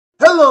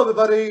Hello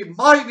everybody,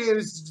 my name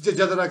is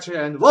Jadanakshay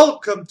and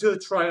welcome to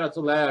Try Not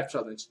to Laugh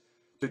Challenge.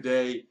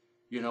 Today,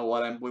 you know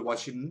what we're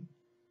watching?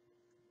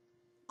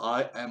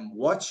 I am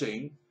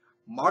watching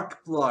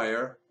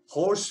Markiplier,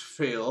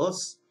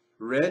 Horsefails,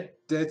 Red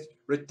Dead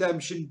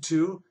Redemption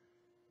 2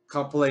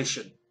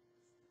 compilation.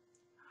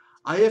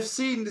 I have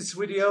seen this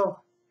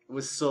video. It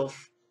was so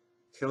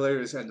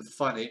hilarious and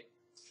funny.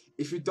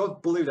 If you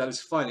don't believe that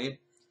it's funny,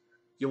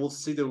 you will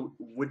see the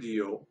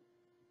video,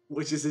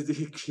 which is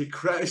he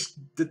crashed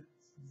the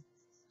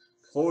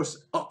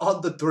horse on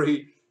the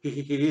tree.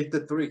 He hit the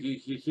tree.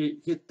 He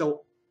hit the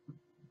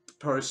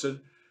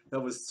person.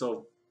 That was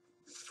so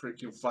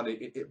freaking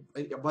funny.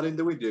 But in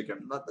the video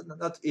game,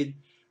 not in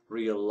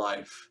real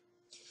life.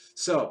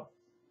 So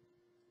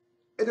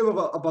anyway,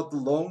 about the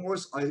long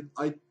words, I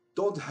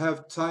don't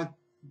have time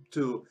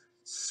to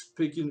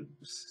speak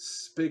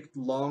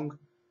long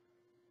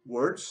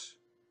words.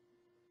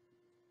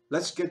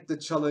 Let's get the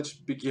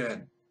challenge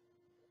begin.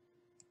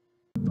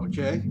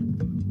 Okay.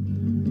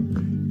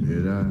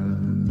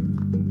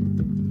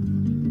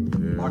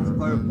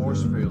 Markiplier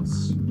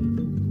Horsefails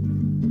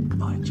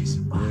by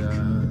Jason Mark.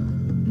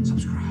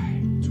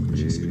 Subscribe to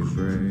Jason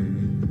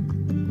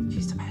Mark.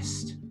 He's the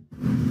best.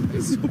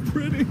 It's so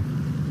pretty.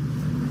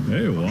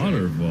 Hey,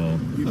 waterfall.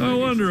 I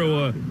wonder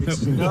what.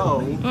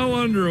 I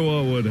wonder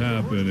what would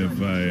happen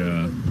if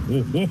I.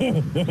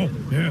 Whoa!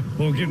 Yeah,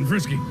 oh, getting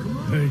frisky.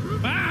 Hey.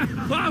 Ah!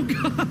 Oh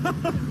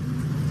God!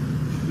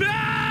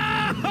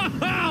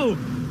 No!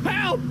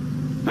 Help!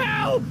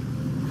 Help!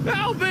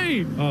 Help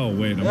me! Oh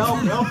wait,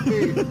 help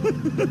me!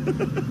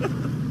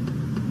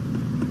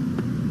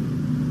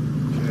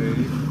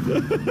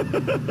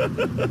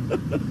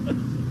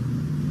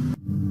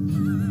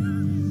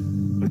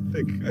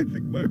 I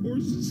think my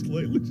horse is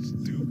slightly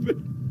stupid.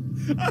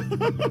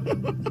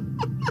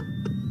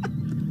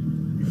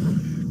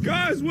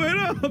 Guys, wait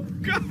up!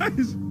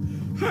 Guys!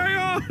 Hang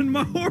on!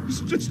 My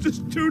horse just is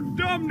too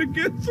dumb to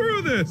get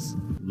through this!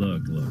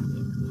 Look.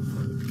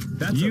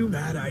 That's a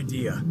bad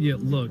idea. Yeah,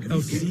 look. Have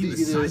you seen the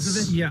size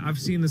of it? Yeah, I've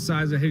seen the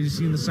size of it. Have you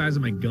seen the size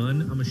of my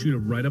gun? I'm gonna shoot it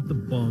right up the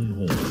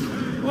bunghole.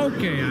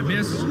 Okay, I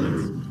missed.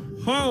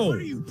 Ho! What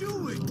are you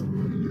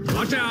doing?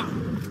 Watch out!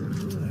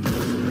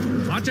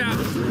 Watch out!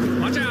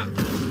 Watch out!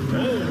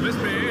 Oh, missed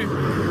me!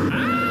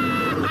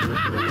 Ah!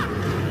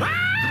 Ah!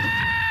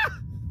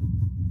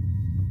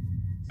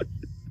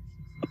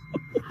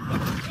 Oh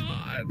my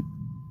God!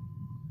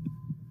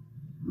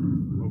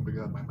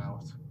 Opening up my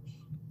mouth.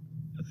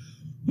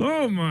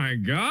 Oh my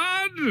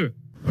God!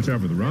 Watch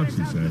out for the rocks,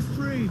 you say.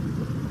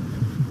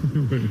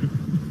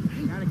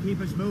 Gotta keep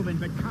us moving,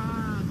 but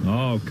calm.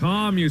 Oh,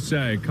 calm, you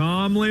say.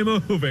 Calmly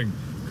moving.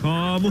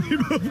 Calmly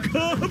moving.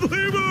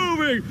 Calmly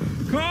moving.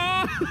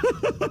 Calm.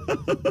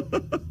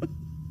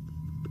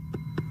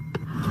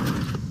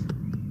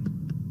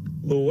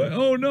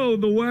 Oh no,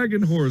 the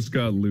wagon horse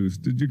got loose.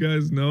 Did you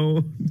guys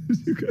know?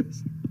 Did you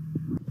guys?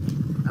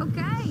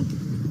 Okay.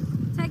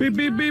 Beep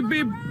beep beep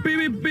beep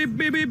beep beep beep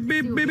beep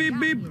beep beep beep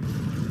beep.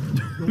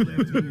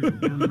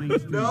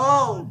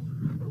 No!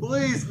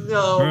 Please,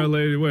 no! Alright,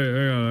 lady, wait,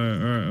 hang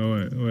on.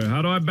 Alright, wait.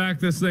 How do I back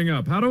this thing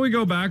up? How do we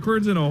go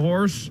backwards in a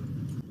horse?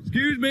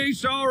 Excuse me,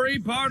 sorry,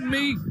 pardon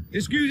me.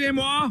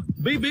 Excusez-moi.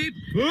 Beep, beep.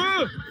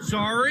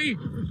 Sorry.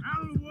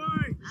 Out of the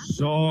way.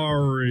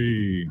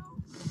 Sorry.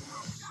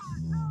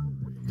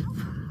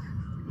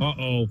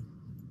 Uh-oh.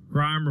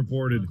 Crime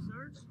reported.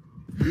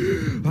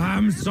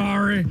 I'm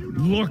sorry.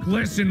 Look,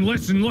 listen,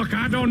 look,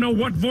 I don't know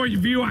what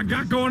view I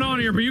got going on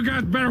here, but you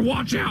guys better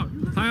watch out.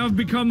 I have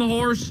become the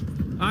horse.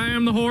 I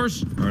am the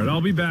horse. All right, I'll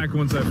be back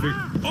once I figure.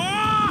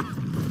 Oh!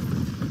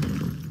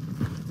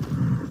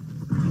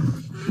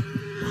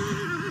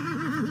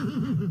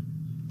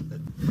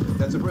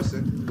 That's a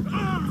person.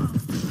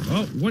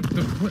 Oh, what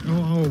the? What?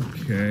 Oh,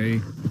 okay.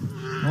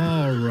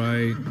 All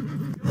right.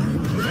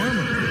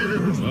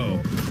 Oh.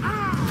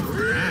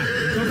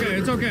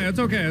 It's okay.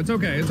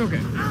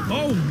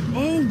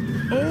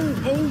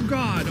 Oh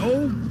God.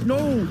 Oh,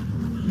 no.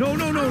 No.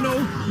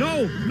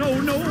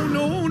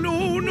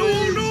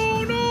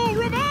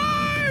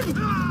 Revive!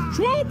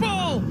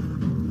 Swoople!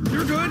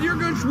 You're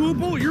good,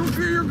 Swoople.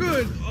 You're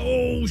good.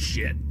 Oh,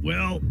 shit.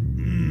 Well,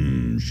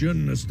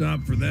 shouldn't have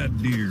stopped for that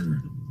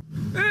deer.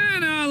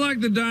 And I like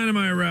the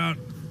dynamite route.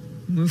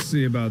 Let's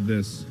see about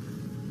this.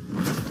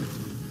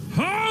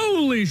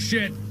 Holy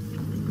shit!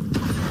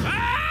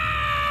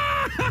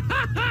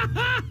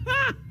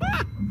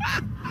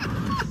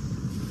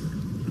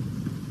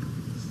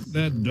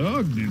 That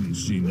dog didn't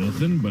see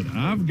nothing, but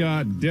I've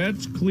got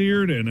debts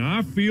cleared and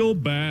I feel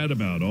bad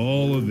about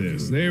all of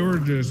this. They were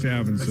just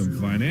having some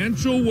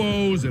financial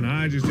woes and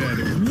I just had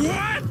to...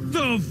 What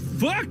the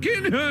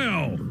fucking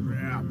hell?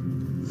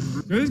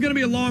 This is gonna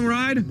be a long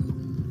ride.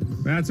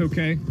 That's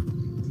okay.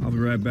 I'll be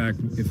right back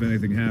if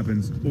anything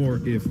happens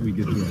or if we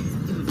get through it.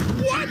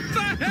 What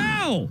the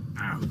hell?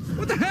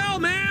 What the hell,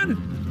 man?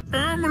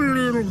 I'm a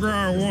little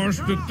guy who wants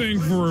to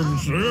think for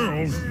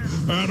himself.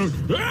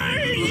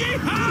 Hey,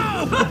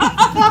 yeehaw!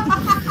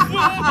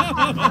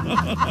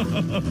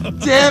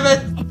 Damn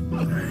it!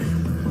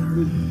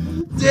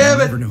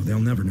 damn it! They'll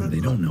never know. They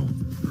don't know.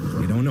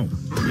 They don't know.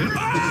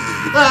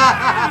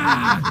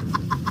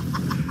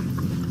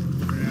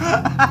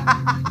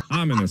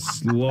 I'm in a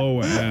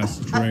slow ass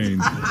train.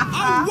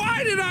 Oh,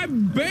 why did I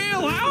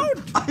bail out?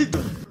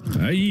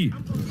 Hey.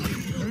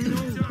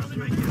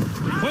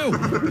 Whoa.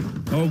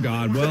 Oh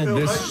God. Well,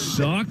 this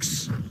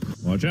sucks.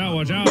 Watch out.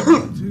 Watch out.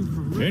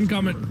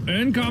 Incoming.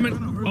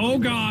 Incoming. Oh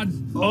God.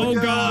 Oh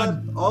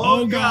God.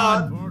 Oh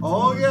God.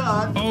 Oh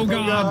God. Oh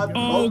God.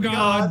 Oh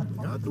God.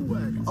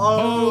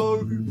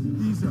 Oh.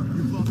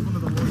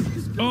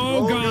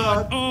 Oh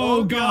God.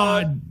 Oh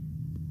God.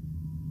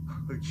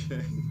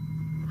 Okay.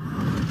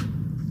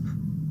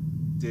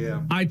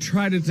 Damn. I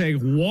try to take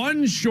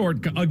one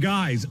shortcut.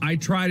 Guys, I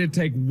try to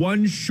take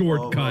one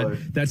shortcut. Oh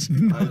That's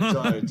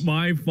not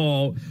my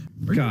fault.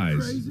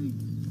 Guys,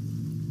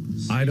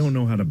 I don't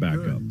know how to back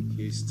up.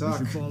 He's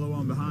stuck. Follow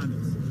on behind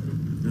us.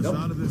 Just Nope.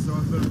 out of this,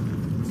 Arthur.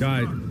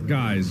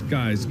 Guys,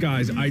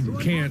 I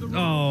can't.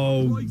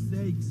 Oh.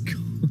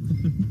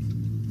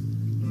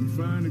 You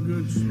find a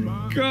good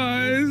spot.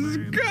 Guys,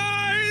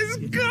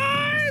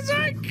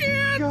 I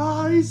can't.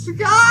 Guys, I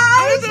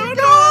don't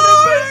know how to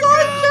back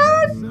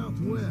up.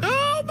 Southwest.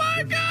 Oh my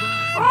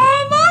God.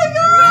 Oh my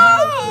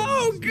God!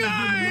 Oh,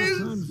 guys.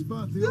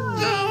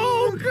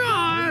 Oh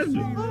God.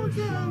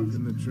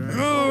 In the track.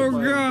 Oh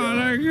God, I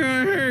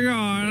can't, hang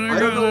on. I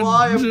don't know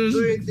why I'm just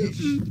doing this.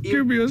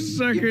 Give me a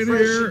second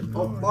here. Impression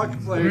of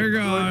Markiplier Hang doing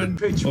on.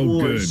 the pitch Oh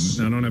good, voice.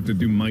 I don't have to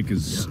do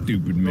Micah's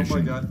stupid Oh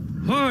mission. my God.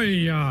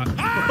 Hiya!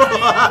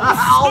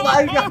 Oh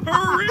my God!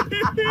 Sorry.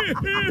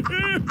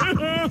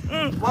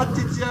 What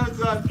did you have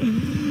done?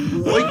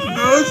 I'm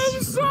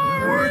Weakness?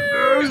 sorry!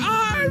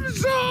 I'm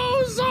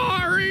so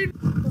sorry!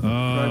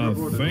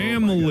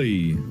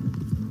 Family.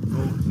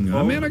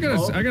 Oh man, I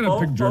gotta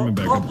pick German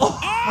back up. Oh,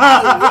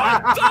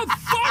 what the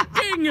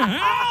fucking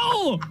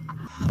hell!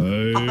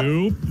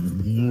 Oop,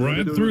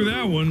 right through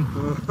that one.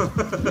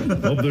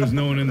 Hope there's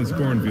no one in this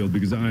cornfield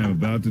because I am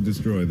about to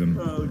destroy them.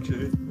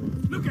 Okay.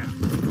 Look out!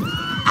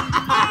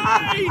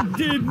 I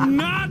did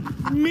not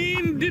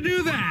mean to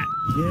do that!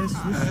 Yes,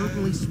 this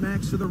certainly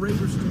smacks of the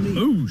Raiders to me.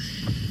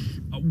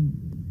 Oh,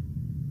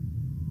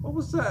 What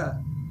was that?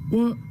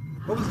 what?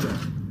 What was that?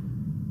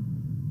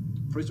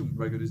 Prison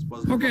record is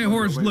was. Okay,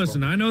 Horse,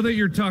 listen, I know that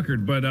you're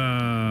tuckered, but,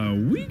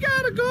 we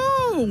gotta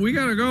go! We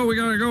gotta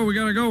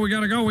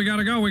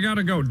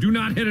go. Do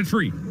not hit a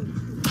tree.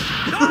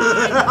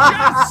 I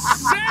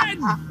just said,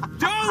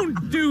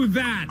 don't do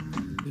that!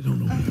 They don't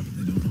know what happened.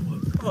 They don't know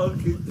what.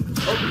 Okay.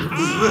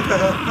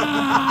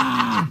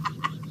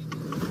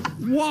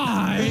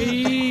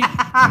 Why?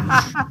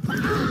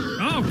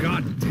 Oh,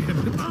 God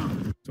damn it.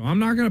 So I'm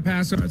not gonna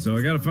pass it, so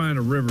I gotta find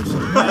a river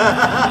somewhere.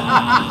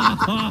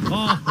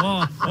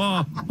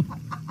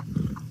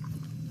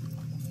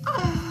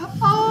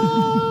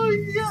 Oh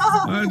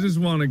God! I just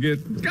want to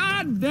get.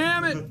 God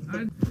damn it!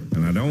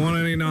 And I don't want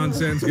any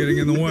nonsense getting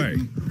in the way.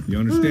 You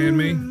understand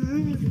me?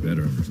 You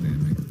better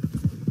understand me.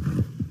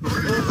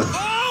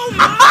 Oh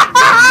my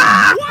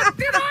God! What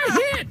did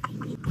I hit?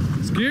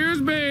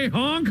 Excuse me,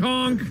 honk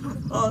honk.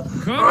 Come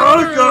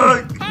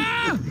through.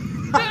 Ah!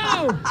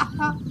 No!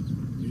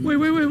 Wait.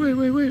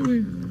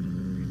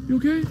 You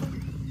okay?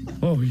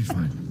 Oh, he's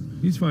fine.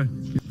 He's fine.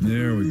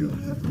 There we go.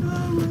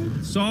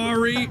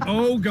 Sorry.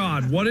 Oh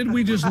God, what did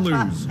we just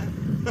lose?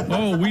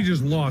 Oh, we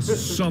just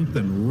lost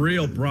something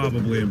real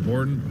probably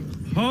important.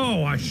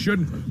 Oh, I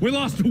shouldn't. We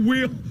lost a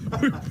wheel.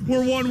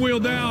 We're one wheel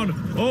down.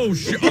 Oh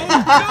shit. Oh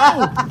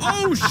no.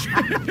 Oh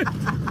shit.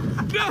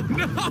 No,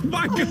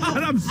 my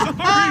God, I'm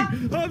sorry.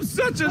 I'm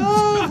such a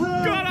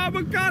God, I'm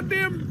a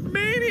goddamn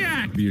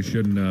maniac. You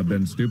shouldn't have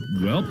been stupid.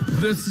 Well,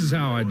 this is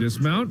how I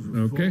dismount,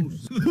 okay?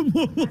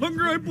 The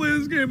longer I play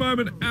this game, I'm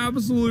an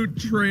absolute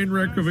train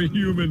wreck of a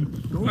human.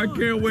 I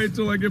can't wait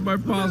till I get my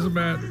possum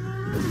hat.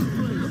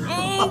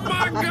 Oh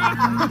my God!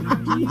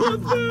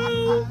 What the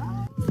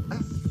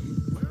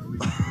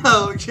hell?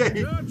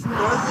 Okay.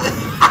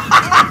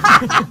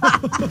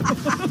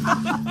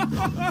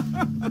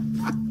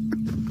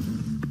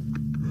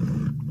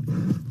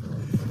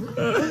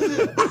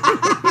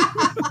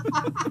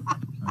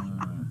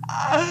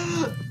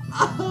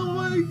 Oh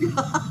my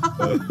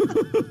God!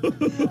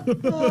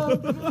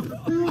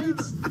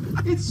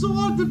 It's so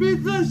hard to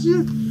beat that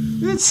shit.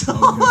 It's so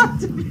hard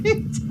to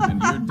beat that.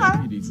 And you're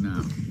deputies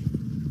now.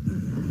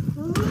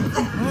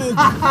 Oh,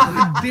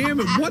 God damn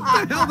it. What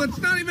the hell? That's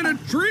not even a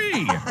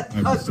tree.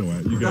 I'm just so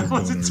happy. You guys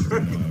don't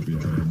understand how happy I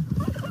am.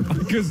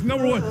 Because,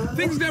 number one,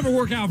 things never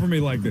work out for me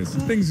like this.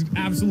 Things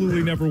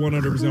absolutely never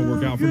 100%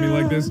 work out for me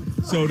like this.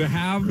 So to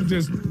have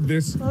just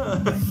this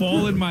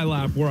fall in my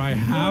lap where I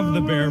have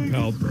the bear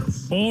pelt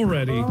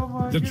already,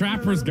 the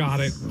trapper's got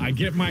it, I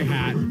get my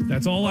hat,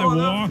 that's all I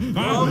want.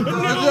 Oh,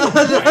 no!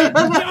 Wait,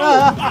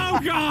 no! Oh,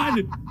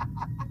 God!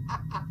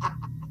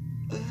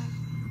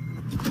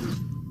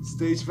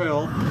 Stage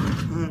fail.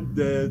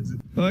 Dead.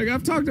 Like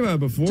I've talked about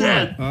it before,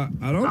 Dead.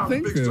 I don't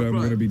think that I'm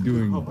going to be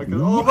doing. Oh my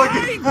God! Oh my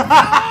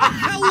God!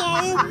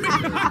 Hello,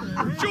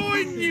 man!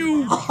 Join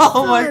you.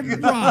 Oh my for a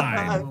God.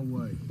 ride. No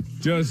way.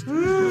 Just that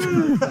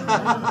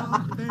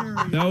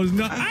was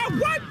not. Ah,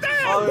 what the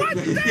hell? What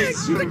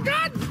the?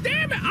 God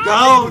damn it!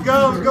 Go,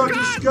 God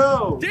just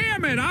go.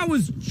 Damn it! I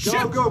was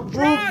just go.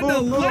 trying to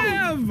Boom.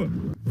 live.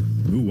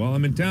 Ooh, while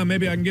I'm in town,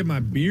 maybe I can get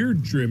my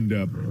beard trimmed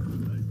up.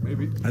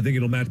 Maybe. I think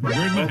it'll match my.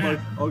 Where's my hat?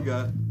 Oh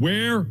God.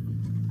 Where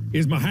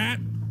is my hat?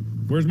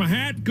 Where's my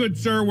hat, good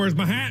sir? Where's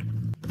my hat?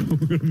 We're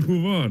gonna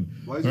move on.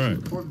 Why is All this right.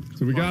 important?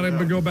 So we got to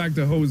Yeah. go back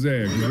to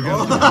Hosea. 'Cause we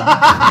got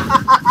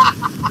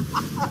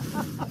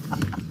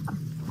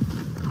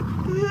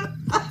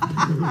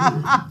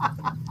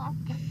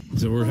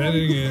So we're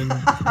heading in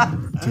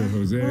to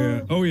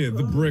Hosea. Oh yeah,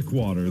 the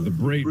Brickwater, the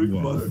Brait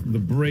Brickwater. Wolf, the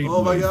Brait.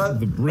 Oh my Wolf, God.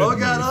 the Brit. Oh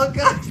God. Oh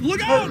God.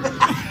 Look out!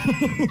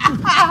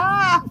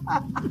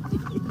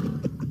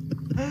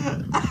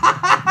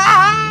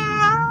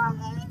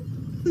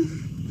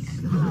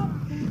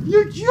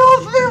 You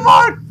killed me,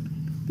 Mark!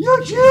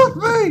 You killed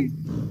me!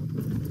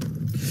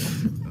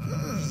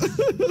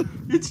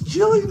 It's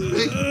killing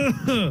me!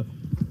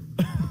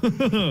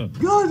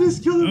 God, it's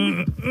killing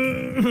me!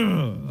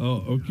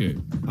 Oh, okay.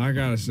 I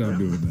gotta stop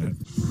doing that.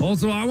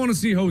 Also, I want to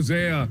see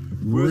Hosea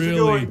Where's he really,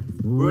 going?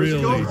 Where's he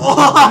really. going?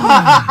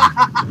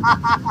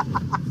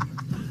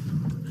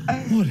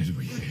 What did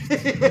we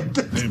get?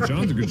 Damn,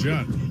 John's a good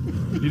shot.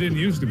 He didn't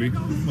used to be.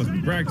 Must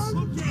be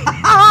practicing.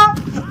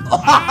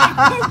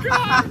 Oh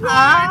God!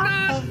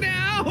 Why not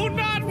now?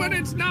 Not when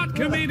it's not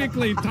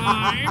comedically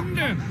timed.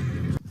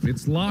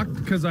 It's locked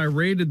because I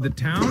raided the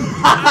town.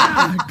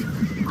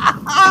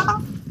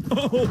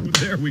 Oh,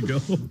 there we go.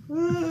 Thread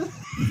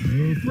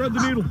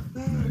the needle.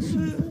 Nice.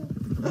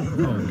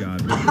 Oh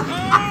God.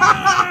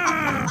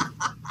 Ah!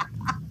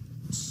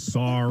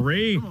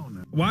 Sorry.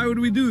 Why would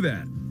we do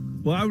that?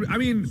 Well, I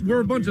mean, we're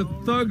a bunch of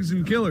thugs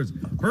and killers.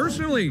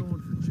 Personally,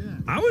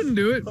 I wouldn't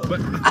do it, but...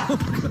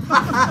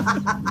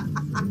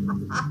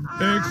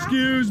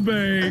 Excuse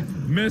me,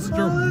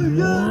 Mr.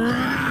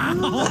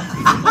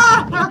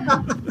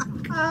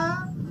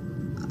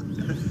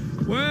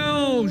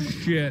 Well,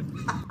 shit.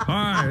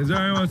 Hi, is there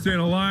anyone seeing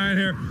a lion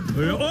here?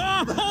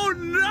 Oh,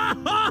 no!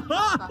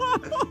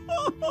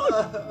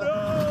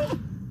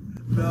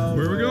 No.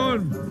 Where are we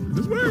going?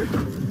 This way.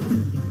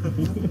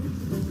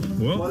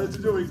 Well, What is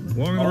it doing?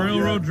 along the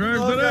railroad tracks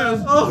Oh, it God.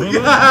 is. Oh, Well,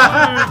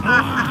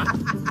 God.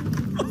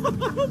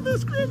 Oh,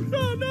 this grip,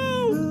 oh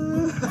no!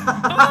 Oh no!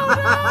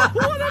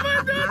 What have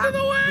I done to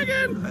the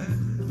wagon?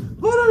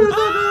 What are you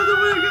doing to the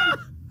wagon?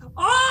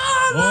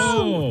 Oh, no!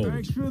 Oh!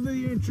 Thanks for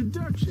the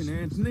introduction,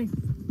 Anthony.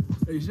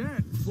 Is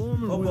that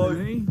Foreman Oh, with boy.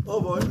 an E?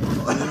 Oh, boy.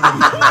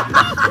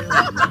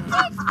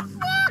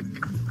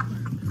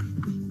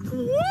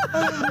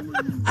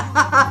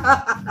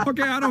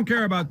 Okay, I don't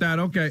care about that.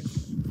 Okay.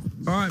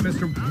 All right,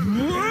 Mr.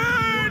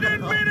 I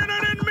didn't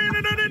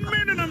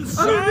mean it. I'm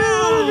sorry.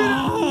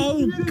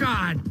 Oh,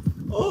 God.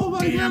 Oh,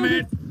 my Damn God.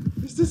 it.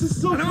 This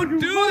is so I don't fucking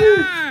do funny.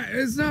 that.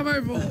 It's not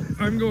my fault.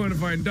 I'm going to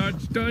find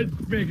Dutch. Dutch,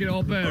 make it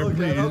all better,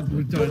 Okay,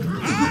 please. Dutch.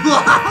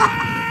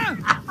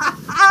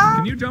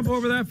 Can you jump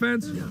over that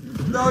fence?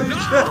 No, you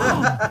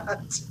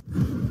can't.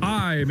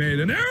 I made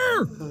an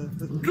error.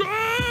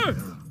 Ah!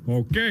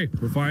 Okay,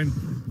 we're fine.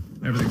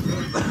 Everything's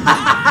fine.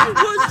 I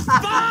was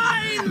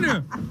fine.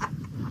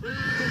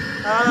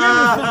 We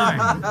were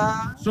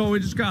fine. So we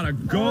just gotta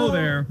go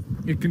there.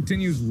 It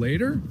continues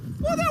later.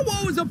 Well, then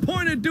what was the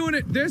point of doing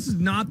it? This is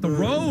not the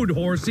road,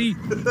 horsey.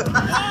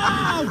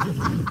 Oh!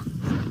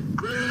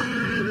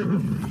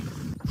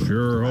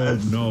 Sure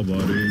hope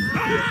nobody.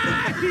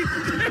 Ah, he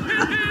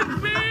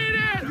didn't mean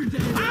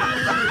it.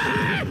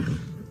 Ah!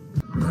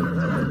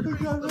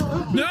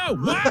 No,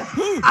 what?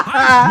 Who?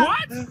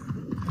 What?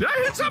 Did I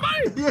hit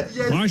somebody? Yes,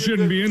 I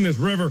shouldn't be in this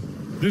river.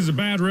 This is a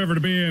bad river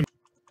to be in.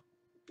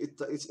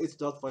 It's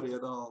not funny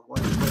at all. Why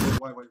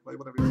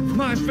whatever.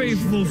 My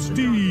faithful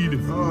steed.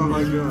 Oh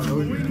my God.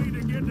 Okay.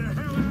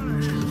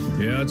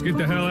 Yeah, let's get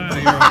the hell out of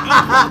here.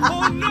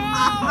 Oh no!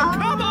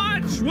 Come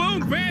on,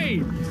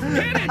 Swoopy!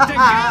 Get it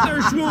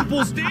together,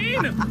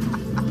 Swoopelstein!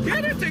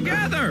 Get it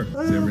together!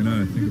 See, every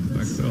night I think of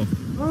myself.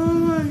 Oh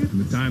my God. And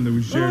the time that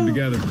we shared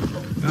together.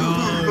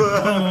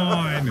 Oh, come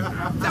on!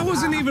 That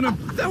wasn't even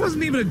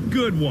a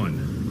good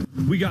one.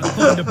 We got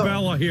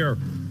Thundabella here.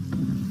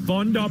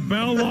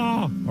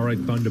 Thundabella! All right,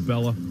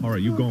 Thundabella. All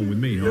right, you going with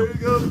me, huh? Here we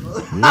go.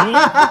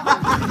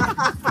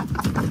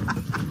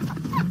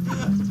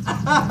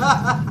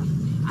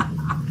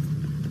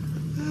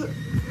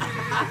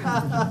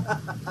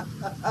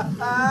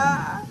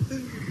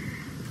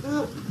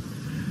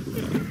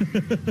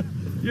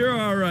 You're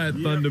all right,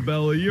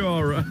 Thundabella. You're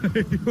all right.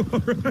 You're all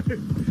right.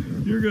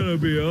 You're gonna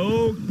be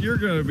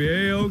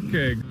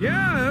a-okay.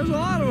 Yeah, there's a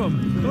lot of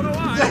them. So do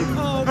I.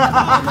 Oh,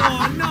 come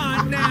on!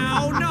 Not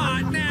now!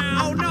 Not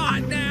now!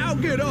 Not now!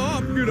 Get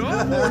up,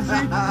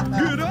 horsey!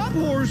 Get up,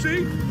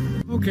 horsey!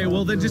 Okay,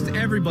 well then just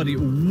everybody.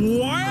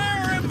 Where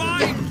am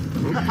I?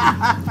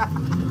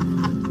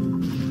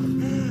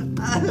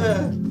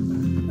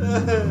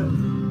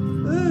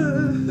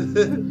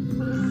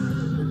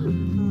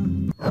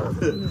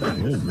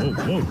 Oh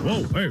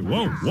whoa, hey,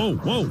 whoa.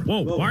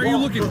 Why are you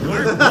looking?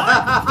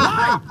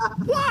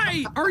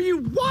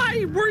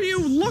 Why were you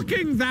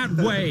looking that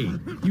way?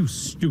 You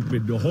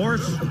stupid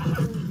horse.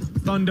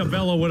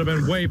 Thunderbella would have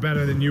been way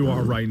better than you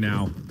are right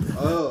now.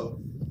 Oh.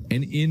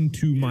 And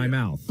into my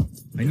mouth.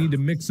 I need to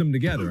mix them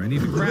together. I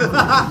need to grab them.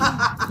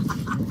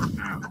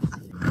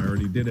 I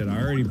already did it. I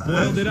already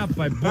boiled it up.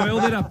 I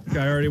boiled it up.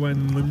 I already went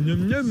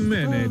num num,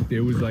 and it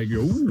was like,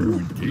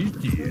 ooh,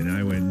 tasty. And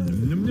I went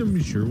num num.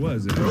 Sure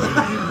was.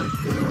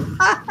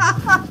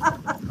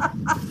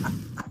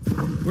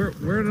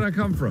 Where did I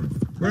come from?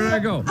 Where did I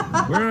go?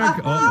 Where did I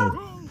go?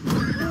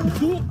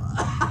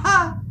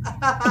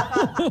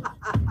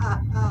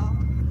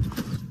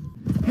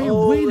 Hey,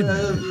 wait a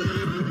minute.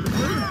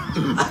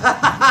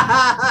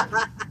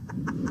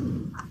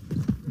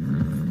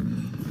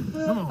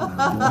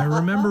 I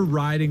remember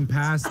riding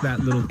past that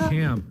little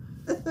camp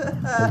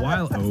a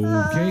while.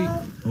 Okay.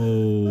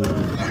 Oh.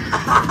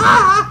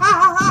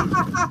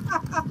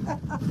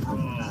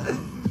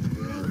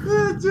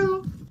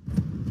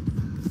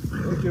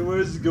 Okay, where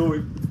is it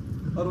going?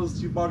 I don't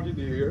see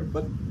Markiplier here,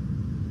 but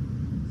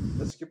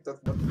let's skip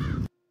that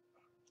one.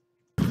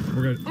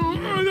 We're good.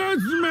 Oh, that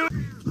smells.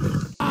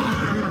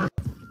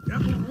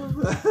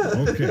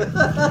 Okay.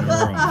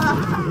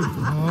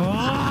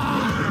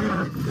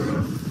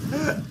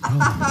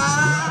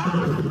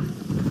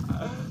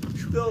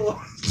 No,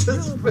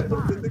 just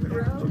fell in the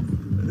ground.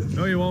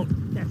 No, you won't.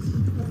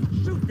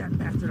 Shoot that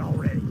bastard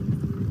already.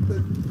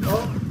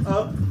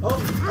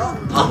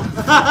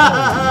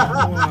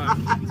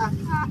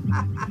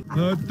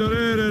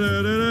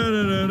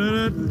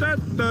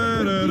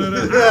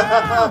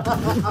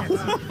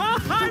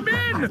 I'm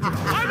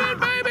in,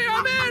 baby,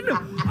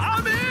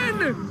 I'm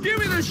in. Give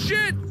me the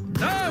shit.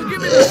 Oh,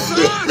 give me the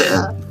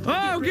sauce.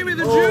 Oh, give me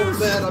the juice.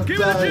 Man, give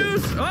me the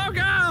juice. Oh,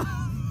 God.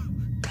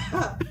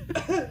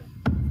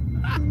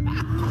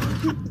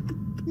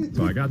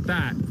 So I got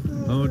that.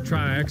 I'm gonna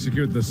try to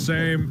execute the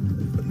same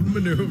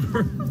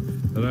maneuver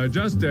that I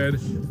just did,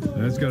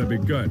 and it's gonna be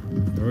good.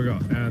 Here we go.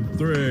 And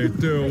 3,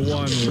 2, 1,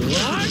 launch!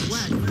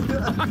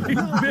 I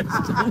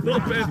missed a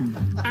little bit.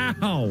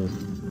 Ow!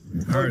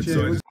 Alright,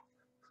 so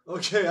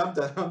okay, I'm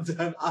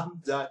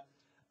done.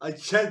 I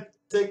can't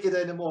take it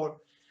anymore.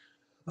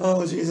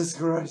 Oh, Jesus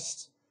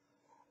Christ.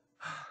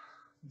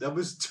 That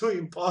was too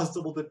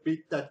impossible to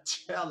beat that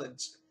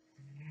challenge.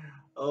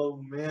 Oh,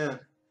 man.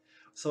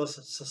 So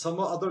some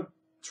other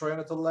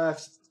trying to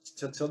laugh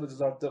challenges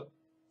are the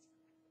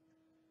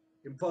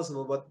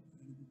impossible, but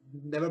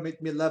never made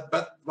me laugh.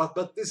 But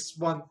this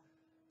one,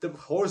 the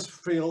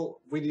Horsefails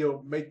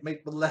video made me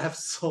laugh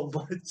so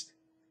much.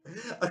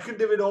 I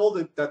couldn't even hold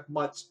it that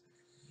much.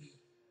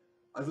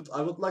 I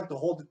would like to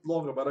hold it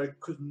longer, but I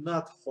could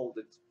not hold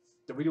it.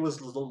 The video was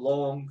a little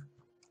long.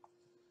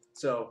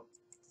 So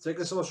thank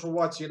you so much for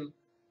watching.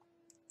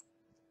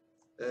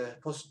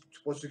 Post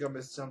your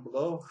comments down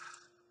below.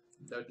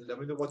 Let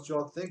me know what you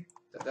all think.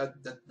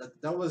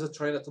 That was a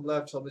trailer to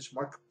laugh on this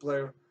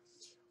Markiplier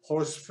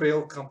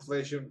Horsefails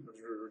compilation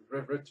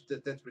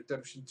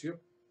Redemption 2.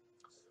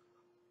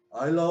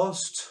 I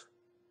lost.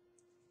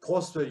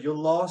 Poster, you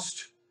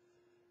lost.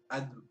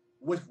 And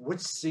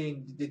which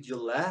scene did you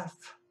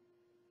laugh?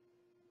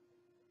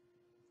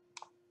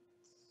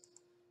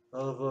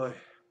 Oh boy.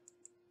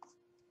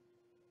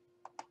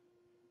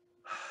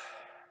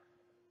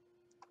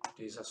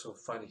 These are so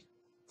funny.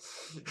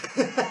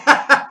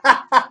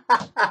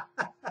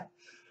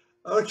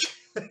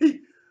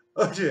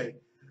 Okay.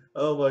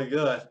 Oh my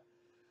god.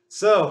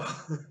 So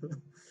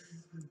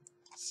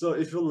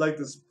if you like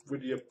this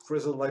video,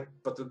 press the like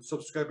button,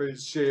 subscribe and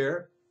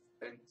share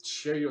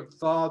your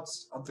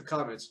thoughts on the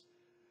comments.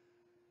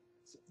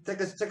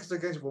 Thanks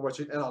again for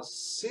watching, and I'll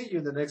see you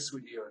in the next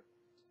video.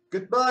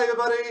 Goodbye,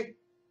 everybody.